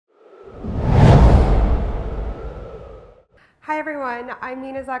everyone.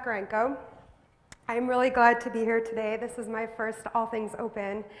 I'm Zakharenko. I'm really glad to be here today. This is my first All Things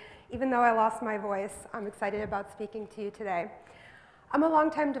Open. Even though I lost my voice, I'm excited about speaking to you today. I'm a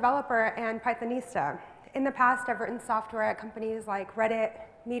longtime developer and Pythonista. In the past, I've written software at companies like Reddit,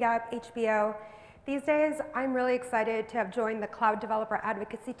 Meetup, HBO. These days, I'm really excited to have joined the Cloud Developer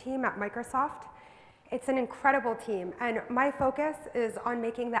Advocacy team at Microsoft. It's an incredible team, and my focus is on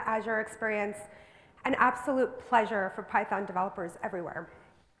making the Azure experience an absolute pleasure for Python developers everywhere.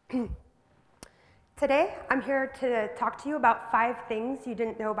 Today, I'm here to talk to you about 5 things you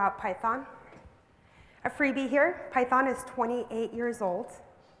didn't know about Python. A freebie here, Python is 28 years old.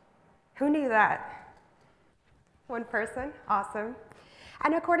 Who knew that? One person, awesome.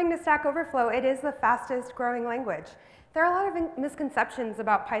 And according to Stack Overflow, it is the fastest growing language. There are a lot of misconceptions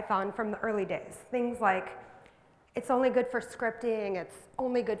about Python from the early days. Things like, it's only good for scripting, it's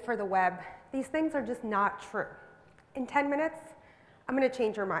only good for the web. These things are just not true. In 10 minutes, I'm going to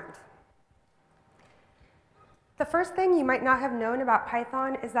change your mind. The first thing you might not have known about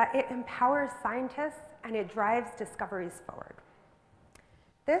Python is that it empowers scientists and it drives discoveries forward.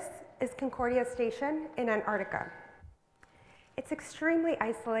 This is Concordia Station in Antarctica. It's extremely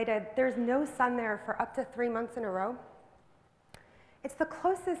isolated. There's no sun there for up to 3 months in a row. It's the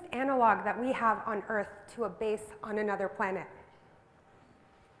closest analog that we have on Earth to a base on another planet.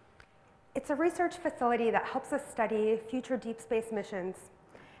 It's a research facility that helps us study future deep space missions.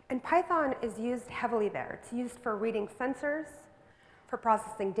 And Python is used heavily there. It's used for reading sensors, for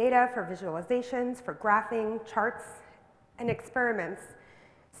processing data, for visualizations, for graphing, charts, and experiments,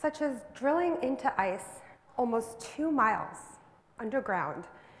 such as drilling into ice almost 2 miles underground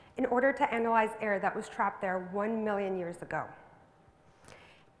in order to analyze air that was trapped there 1 million years ago.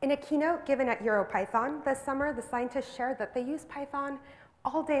 In a keynote given at EuroPython this summer, the scientists shared that they use Python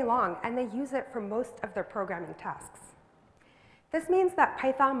all day long, and they use it for most of their programming tasks. This means that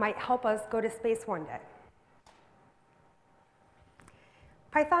Python might help us go to space one day.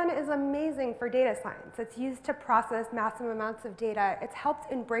 Python is amazing for data science. It's used to process massive amounts of data. It's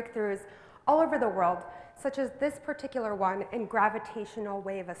helped in breakthroughs all over the world, such as this particular one in gravitational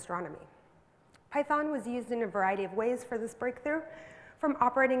wave astronomy. Python was used in a variety of ways for this breakthrough, from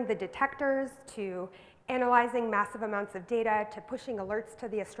operating the detectors to analyzing massive amounts of data to pushing alerts to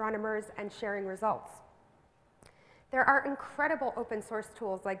the astronomers and sharing results. There are incredible open source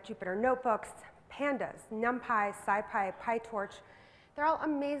tools like Jupyter Notebooks, Pandas, NumPy, SciPy, PyTorch. They're all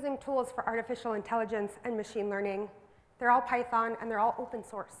amazing tools for artificial intelligence and machine learning. They're all Python, and they're all open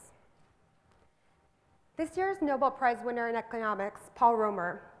source. This year's Nobel Prize winner in economics, Paul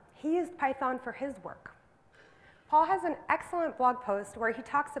Romer, he used Python for his work. Paul has an excellent blog post where he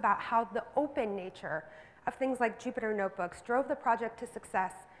talks about how the open nature of things like Jupyter Notebooks drove the project to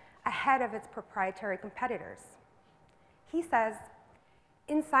success ahead of its proprietary competitors. He says,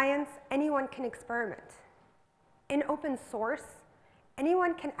 in science, anyone can experiment. In open source,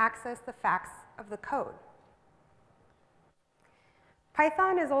 anyone can access the facts of the code.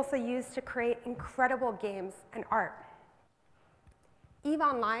 Python is also used to create incredible games and art. EVE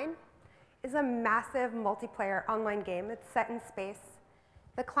Online is a massive multiplayer online game. It's set in space.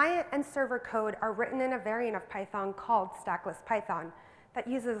 The client and server code are written in a variant of Python called stackless Python that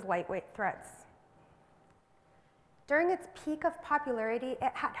uses lightweight threads. During its peak of popularity,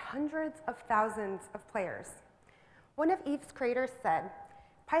 it had hundreds of thousands of players. One of EVE's creators said,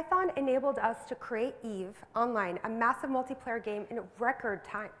 Python enabled us to create EVE Online, a massive multiplayer game, in record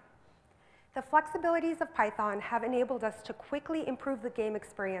time. The flexibilities of Python have enabled us to quickly improve the game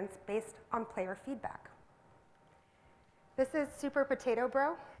experience based on player feedback. This is Super Potato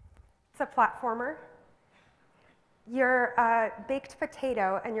Bro. It's a platformer. You're a baked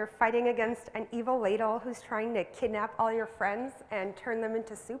potato, and you're fighting against an evil ladle who's trying to kidnap all your friends and turn them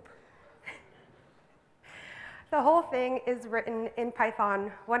into soup. The whole thing is written in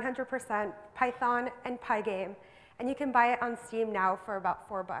Python, 100% Python and Pygame, and you can buy it on Steam now for about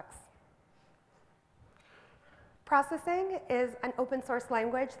 $4. Processing is an open source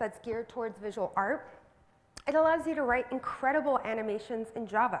language that's geared towards visual art. It allows you to write incredible animations in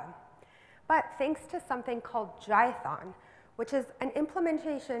Java. But thanks to something called Jython, which is an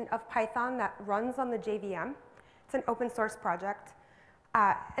implementation of Python that runs on the JVM, it's an open source project.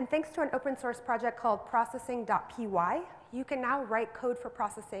 And thanks to an open source project called processing.py, you can now write code for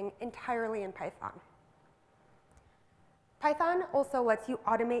processing entirely in Python. Python also lets you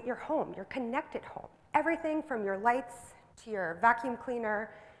automate your home, your connected home. Everything from your lights to your vacuum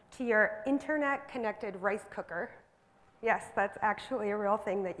cleaner to your internet-connected rice cooker. Yes, that's actually a real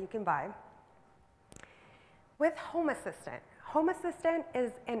thing that you can buy. With Home Assistant. Home Assistant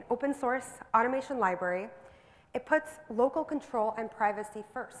is an open source automation library, It puts local control and privacy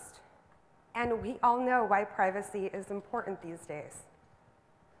first. And we all know why privacy is important these days.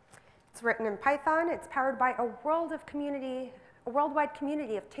 It's written in Python. It's powered by a worldwide community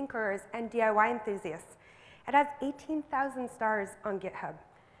of tinkerers and DIY enthusiasts. It has 18,000 stars on GitHub.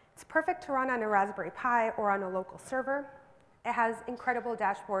 It's perfect to run on a Raspberry Pi or on a local server. It has incredible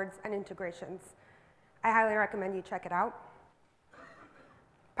dashboards and integrations. I highly recommend you check it out.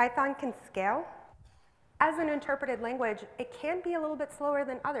 Python can scale. As an interpreted language, it can be a little bit slower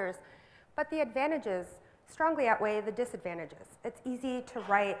than others, but the advantages strongly outweigh the disadvantages. It's easy to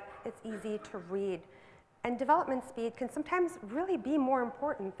write, it's easy to read, and development speed can sometimes really be more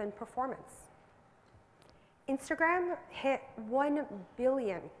important than performance. Instagram hit 1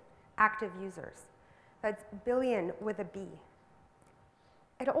 billion active users. That's billion with a B.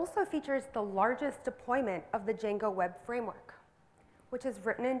 It also features the largest deployment of the Django Web Framework, which is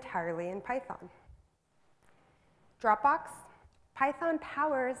written entirely in Python. Dropbox, Python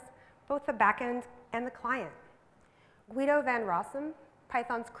powers both the backend and the client. Guido van Rossum,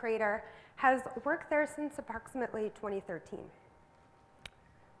 Python's creator, has worked there since approximately 2013.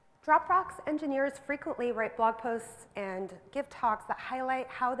 Dropbox engineers frequently write blog posts and give talks that highlight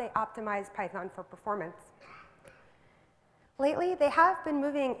how they optimize Python for performance. Lately, they have been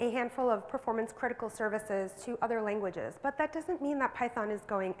moving a handful of performance-critical services to other languages, but that doesn't mean that Python is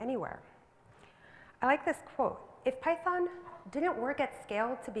going anywhere. I like this quote: "If Python didn't work at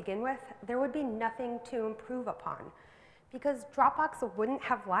scale to begin with, there would be nothing to improve upon, because Dropbox wouldn't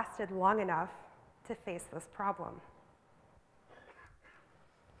have lasted long enough to face this problem."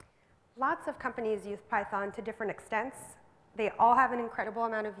 Lots of companies use Python to different extents. They all have an incredible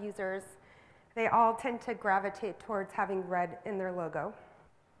amount of users. They all tend to gravitate towards having red in their logo.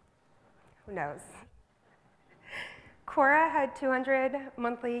 Who knows? Quora had 200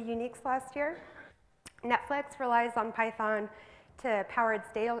 monthly uniques last year. Netflix relies on Python to power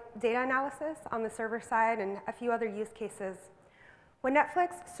its data analysis on the server side and a few other use cases. When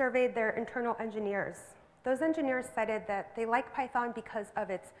Netflix surveyed their internal engineers, those engineers cited that they like Python because of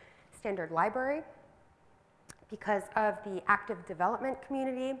its standard library, because of the active development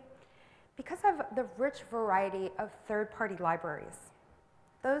community, because of the rich variety of third-party libraries.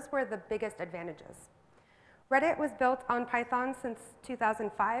 Those were the biggest advantages. Reddit was built on Python since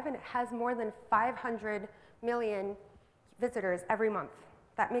 2005, and it has more than 500 million visitors every month.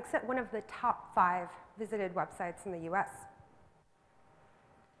 That makes it one of the top 5 visited websites in the US.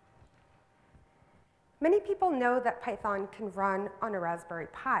 Many people know that Python can run on a Raspberry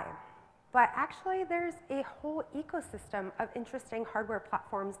Pi, but actually there's a whole ecosystem of interesting hardware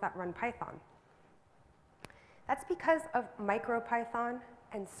platforms that run Python. That's because of MicroPython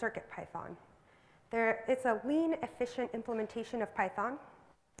and CircuitPython. It's a lean, efficient implementation of Python.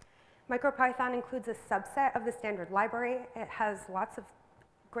 MicroPython includes a subset of the standard library. It has lots of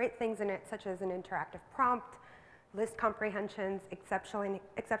great things in it, such as an interactive prompt, list comprehensions,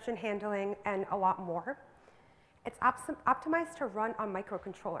 exception handling, and a lot more. It's optimized to run on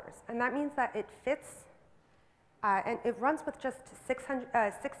microcontrollers, and that means that it fits, and it runs with just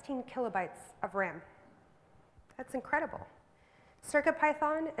 16 kilobytes of RAM. That's incredible.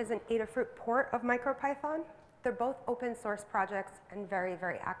 CircuitPython is an Adafruit port of MicroPython. They're both open source projects and very,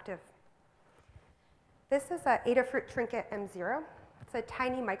 very active. This is an Adafruit Trinket M0. It's a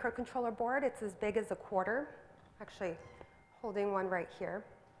tiny microcontroller board. It's as big as a quarter. Actually, holding one right here.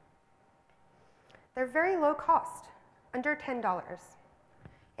 They're very low cost, under $10.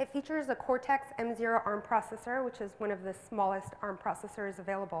 It features a Cortex M0 ARM processor, which is one of the smallest ARM processors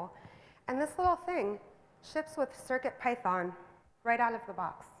available. And this little thing ships with CircuitPython right out of the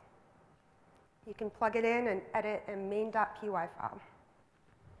box. You can plug it in and edit a main.py file.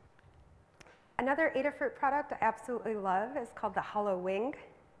 Another Adafruit product I absolutely love is called the Hollow Wing.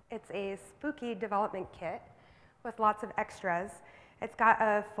 It's a spooky development kit with lots of extras. It's got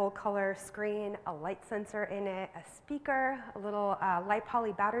a full color screen, a light sensor in it, a speaker, a little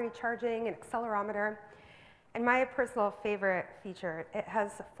LiPoly battery charging, an accelerometer. And my personal favorite feature, it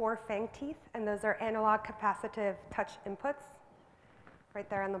has 4 fang teeth, and those are analog capacitive touch inputs right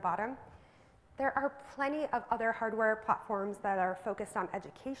there on the bottom. There are plenty of other hardware platforms that are focused on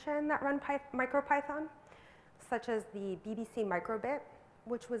education that run MicroPython, such as the BBC Microbit,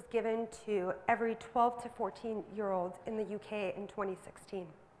 which was given to every 12 to 14-year-old in the UK in 2016.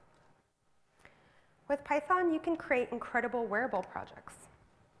 With Python, you can create incredible wearable projects.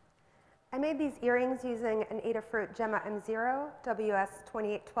 I made these earrings using an Adafruit Gemma M0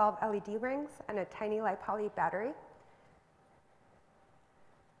 WS2812 LED rings and a tiny LiPoly battery.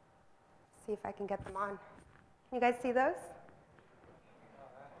 See if I can get them on. Can you guys see those?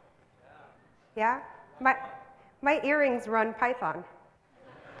 Yeah? My earrings run Python.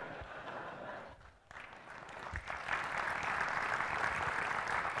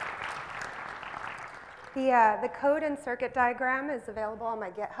 The code and circuit diagram is available on my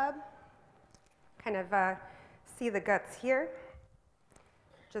GitHub. Kind of see the guts here.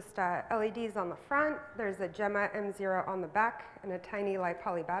 Just LEDs on the front. There's a Gemma M0 on the back and a tiny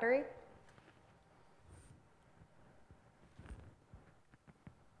li-poly battery.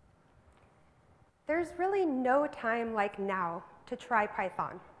 There's really no time like now to try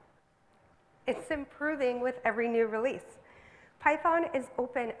Python. It's improving with every new release. Python is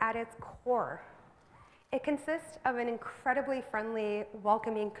open at its core. It consists of an incredibly friendly,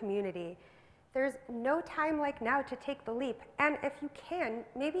 welcoming community. There's no time like now to take the leap, and if you can,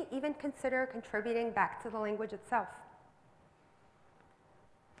 maybe even consider contributing back to the language itself.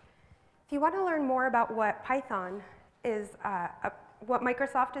 If you want to learn more about what Python is, what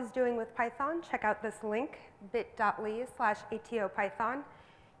Microsoft is doing with Python, check out this link, bit.ly/ATOPython.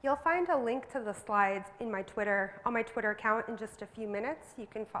 You'll find a link to the slides on my Twitter account in just a few minutes. You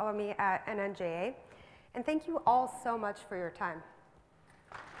can follow me at NNJA. And thank you all so much for your time.